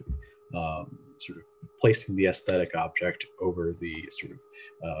documentary, sort of placing the aesthetic object over the sort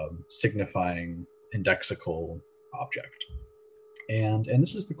of signifying indexical object. And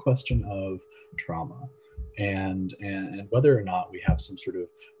this is the question of trauma and whether or not we have some sort of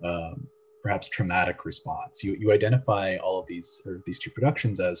perhaps traumatic response. You identify all of these two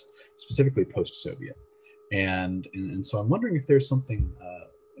productions as specifically post-Soviet, and so I'm wondering if there's something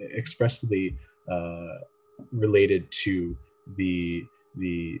expressly related to the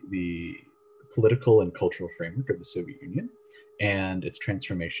political and cultural framework of the Soviet Union and its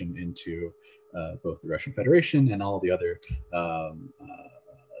transformation into both the Russian Federation and all the other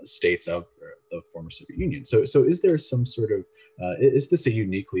states of the former Soviet Union. So is there some sort of, is this a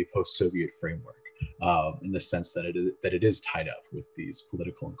uniquely post-Soviet framework in the sense that it is tied up with these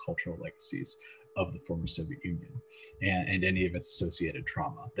political and cultural legacies of the former Soviet Union and any of its associated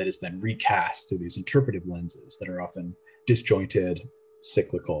trauma that is then recast through these interpretive lenses that are often disjointed,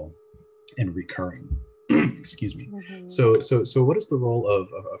 cyclical, and recurring? Excuse me. Mm-hmm. So what is the role of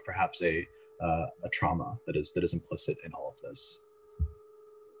perhaps a trauma that is implicit in all of this?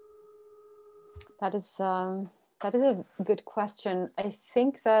 That is a good question. I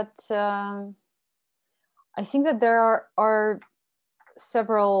think that there are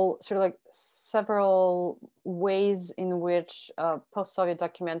several ways in which post-Soviet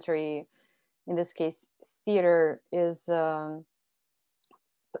documentary, in this case theater, is sort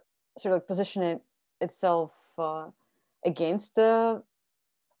of like positioning itself against the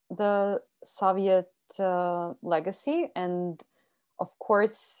Soviet legacy. And of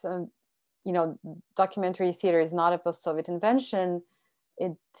course, you know, documentary theater is not a post-Soviet invention.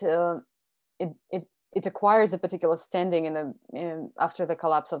 It acquires a particular standing after the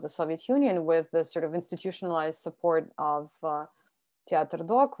collapse of the Soviet Union with the sort of institutionalized support of Theater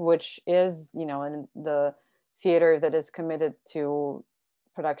Doc, which is, you know, the theater that is committed to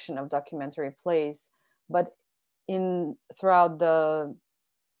production of documentary plays. But throughout the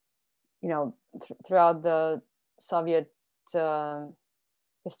Soviet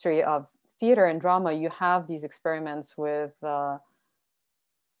history of theater and drama, you have these experiments with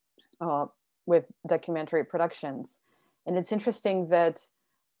documentary productions. And it's interesting that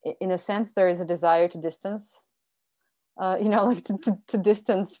in a sense there is a desire to distance, to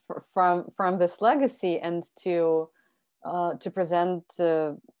distance from this legacy and to present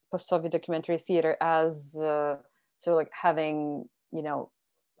post-Soviet documentary theater as sort of like having, you know,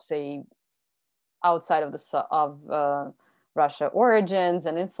 say outside of Russia origins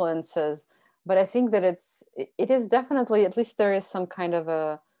and influences. But I think that it is definitely, at least there is some kind of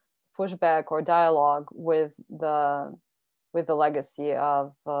a pushback or dialogue with the legacy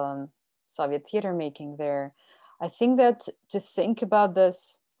of Soviet theater making there. I think that to think about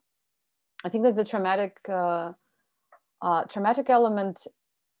this, I think that the traumatic element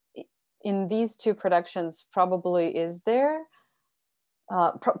in these two productions probably is there.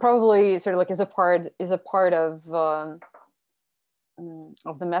 Probably sort of like is a part of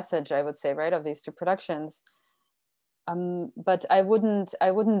the message, I would say, right, of these two productions. But I wouldn't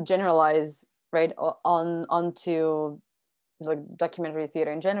generalize, right, onto like documentary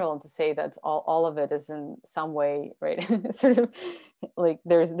theater in general, and to say that all of it is in some way, right, sort of like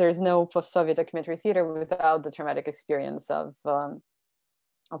there's no post-Soviet documentary theater without the traumatic experience of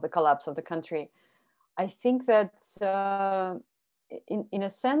the collapse of the country. I think that in a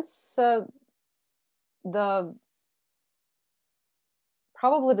sense,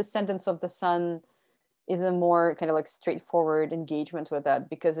 probably The Sentence of the Sun is a more kind of like straightforward engagement with that,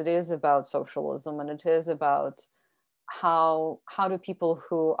 because it is about socialism, and it is about how do people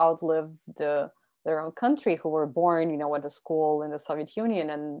who outlived their own country, who were born, went to school in the Soviet Union,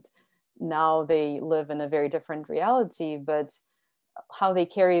 and now they live in a very different reality, but how they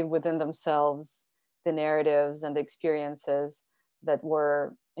carry within themselves the narratives and the experiences that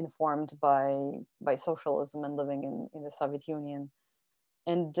were informed by socialism and living in the Soviet Union.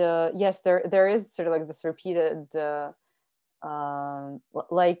 And yes, there is sort of like this repeated,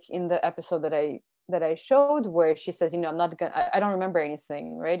 like in the episode that I showed, where she says, I'm not gonna, I don't remember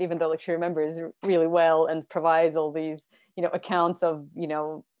anything, right? Even though like she remembers really well and provides all these, accounts of,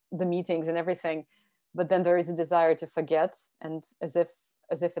 the meetings and everything, but then there is a desire to forget, and as if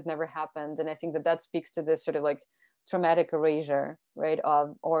it never happened. And I think that speaks to this sort of like traumatic erasure, right?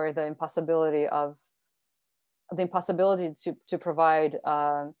 Or the impossibility to provide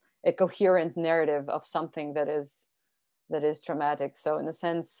a coherent narrative of something that is traumatic. So in a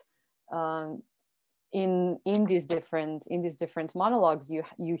sense, in these different monologues,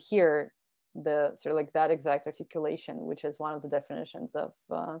 you hear the sort of like that exact articulation, which is one of the definitions of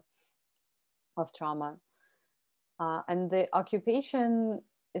trauma. And the occupation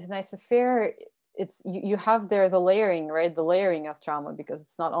is a nice affair. It's you have there the layering, right? The layering of trauma, because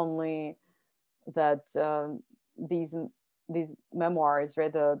it's not only that these memoirs,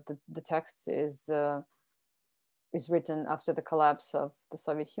 right? The text is written after the collapse of the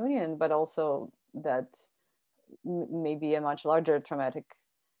Soviet Union, but also that maybe a much larger traumatic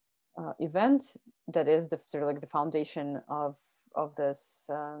event that is the sort of like the foundation of this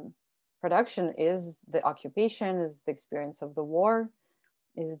production is the occupation, is the experience of the war,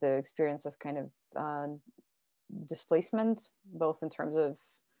 is the experience of kind of displacement, both in terms of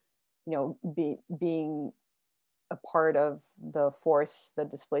being a part of the force that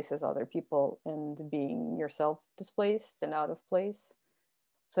displaces other people and being yourself displaced and out of place.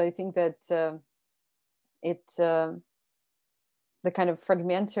 So I think that the kind of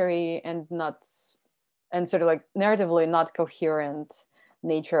fragmentary and sort of like narratively not coherent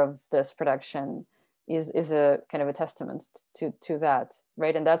nature of this production is a kind of a testament to that,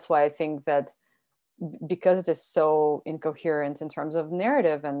 right? And that's why I think that because it is so incoherent in terms of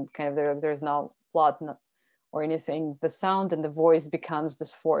narrative and kind of there's no plot or anything, the sound and the voice becomes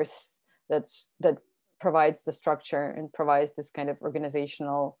this force that provides the structure and provides this kind of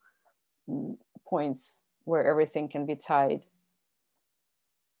organizational points where everything can be tied.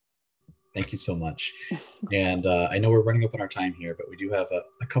 Thank you so much. And I know we're running up on our time here, but we do have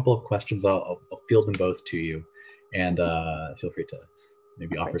a couple of questions. I'll field them both to you, and feel free to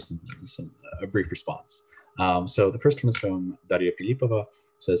maybe offer a brief response. So the first one is from Daria Filipova,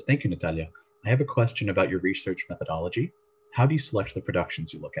 who says, "Thank you, Natalia. I have a question about your research methodology. How do you select the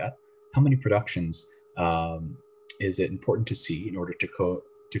productions you look at? How many productions is it important to see in order to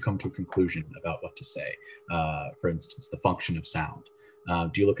come to a conclusion about what to say? For instance, the function of sound.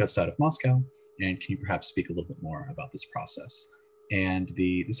 Do you look outside of Moscow? And can you perhaps speak a little bit more about this process?" And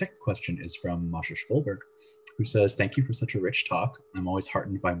the second question is from Masha Spolberg, who says, "Thank you for such a rich talk. I'm always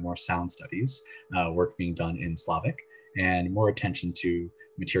heartened by more sound studies, work being done in Slavic, and more attention to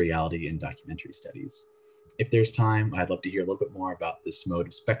materiality in documentary studies. If there's time, I'd love to hear a little bit more about this mode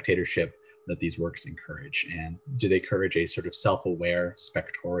of spectatorship that these works encourage. And do they encourage a sort of self-aware,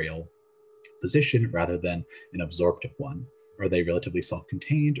 spectatorial position rather than an absorptive one? Are they relatively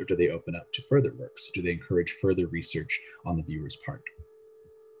self-contained, or do they open up to further works? Do they encourage further research on the viewer's part?"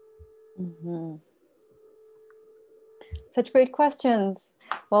 Mm-hmm. Such great questions.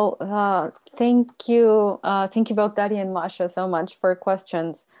 Well, thank you both, Daria and Masha, so much for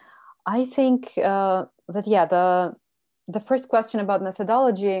questions. I think that, yeah, the first question about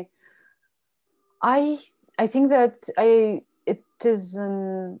methodology, I think that it is,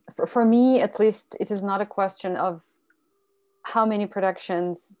 for me at least, it is not a question of how many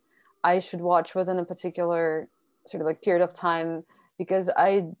productions I should watch within a particular sort of like period of time, because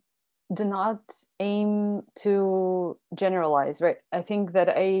I do not aim to generalize, right? I think that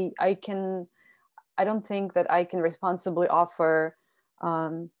I don't think that I can responsibly offer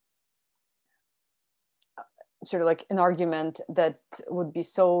sort of like an argument that would be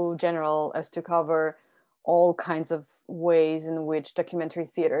so general as to cover all kinds of ways in which documentary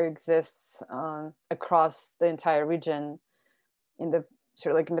theater exists across the entire region. the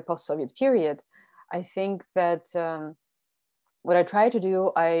sort of like in the post-Soviet period. I think that what I try to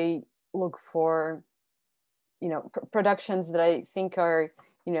do, I look for, productions that I think are,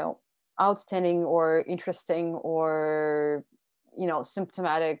 outstanding or interesting or,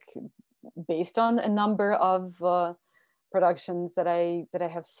 symptomatic, based on a number of productions that I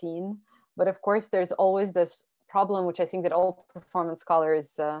have seen. But of course, there's always this problem, which I think that all performance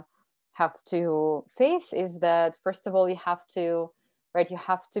scholars have to face, is that first of all, you have to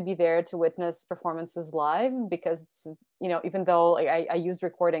be there to witness performances live, because it's, even though I used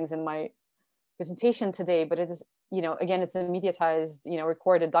recordings in my presentation today, but it is, again, it's a mediatized,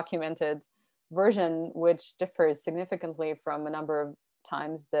 recorded, documented version, which differs significantly from a number of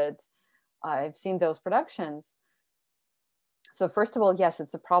times that I've seen those productions. So first of all, yes,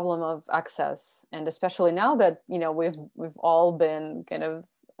 it's a problem of access, and especially now that we've all been kind of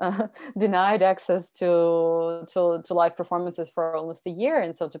denied access to live performances for almost a year,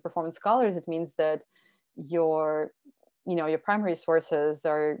 and so to performance scholars, it means that your primary sources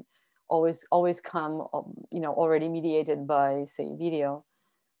are always come already mediated by, say, video.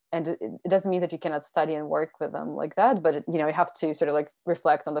 And it doesn't mean that you cannot study and work with them like that, but you have to sort of like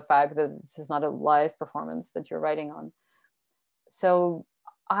reflect on the fact that this is not a live performance that you're writing on. So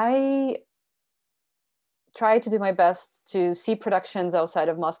I try to do my best to see productions outside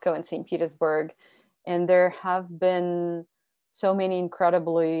of Moscow and St. Petersburg, and there have been so many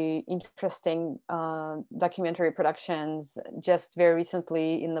incredibly interesting documentary productions. Just very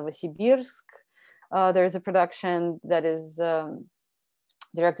recently in Novosibirsk, there's a production that is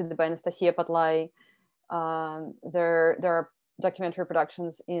directed by Anastasia Patlay. There are documentary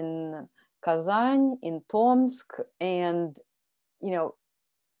productions in Kazan, in Tomsk, and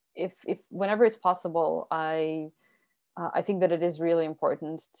if whenever it's possible, I think that it is really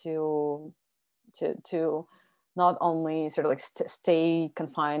important to not only sort of like stay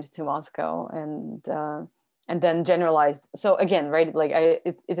confined to Moscow and then generalized. So again, right, like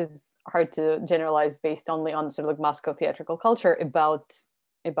it is hard to generalize based only on sort of like Moscow theatrical culture about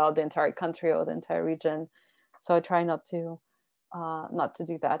the entire country or the entire region. So I try not to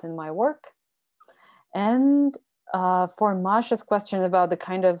do that in my work. And for Masha's question about the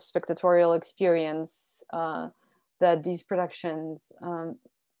kind of spectatorial experience that these productions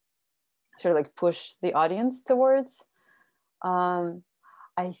sort of like push the audience towards,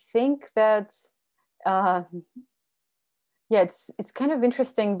 I think that it's kind of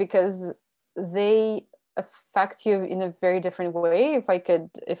interesting because they affect you in a very different way. If I could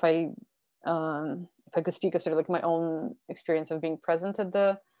speak of sort of like my own experience of being present at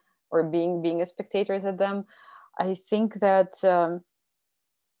or being a spectator at them, I think that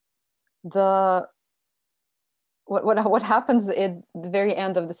what happens at the very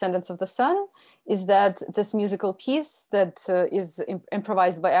end of Descendants of the Sun is that this musical piece that is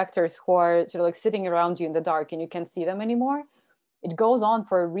improvised by actors who are sort of like sitting around you in the dark and you can't see them anymore, it goes on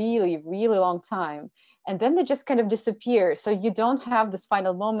for a really, really long time. And then they just kind of disappear. So you don't have this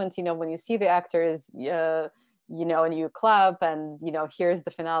final moment, when you see the actors, and you clap and, here's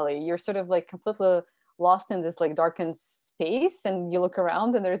the finale. You're sort of like completely lost in this like darkened space, and you look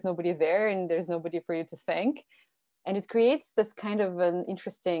around and there's nobody there and there's nobody for you to thank. And it creates this kind of an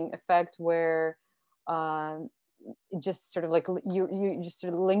interesting effect where it just sort of like you just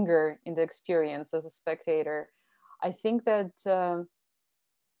sort of linger in the experience as a spectator. I think that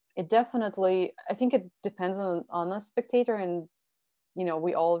it depends on a spectator, and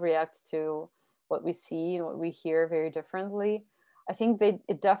we all react to what we see and what we hear very differently. I think that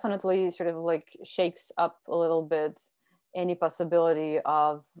it definitely sort of like shakes up a little bit any possibility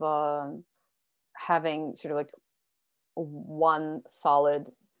of having sort of like one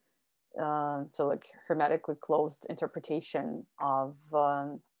solid, so like hermetically closed interpretation of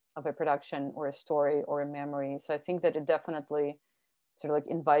a production or a story or a memory. So I think that it definitely sort of like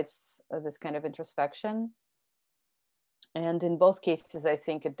invites this kind of introspection. And in both cases, I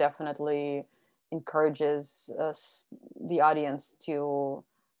think it definitely encourages the audience to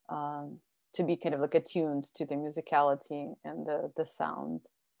be kind of like attuned to the musicality and the sound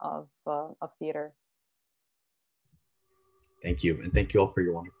of theater. Thank you. And thank you all for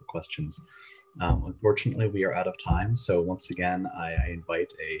your wonderful questions. Unfortunately, we are out of time. So once again, I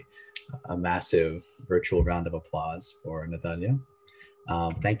invite a massive virtual round of applause for Natalia.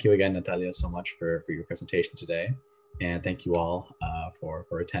 Thank you again, Natalia, so much for your presentation today. And thank you all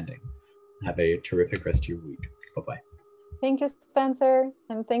for attending. Have a terrific rest of your week. Bye-bye. Thank you, Spencer.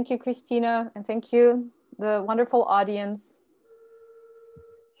 And thank you, Christina. And thank you, the wonderful audience.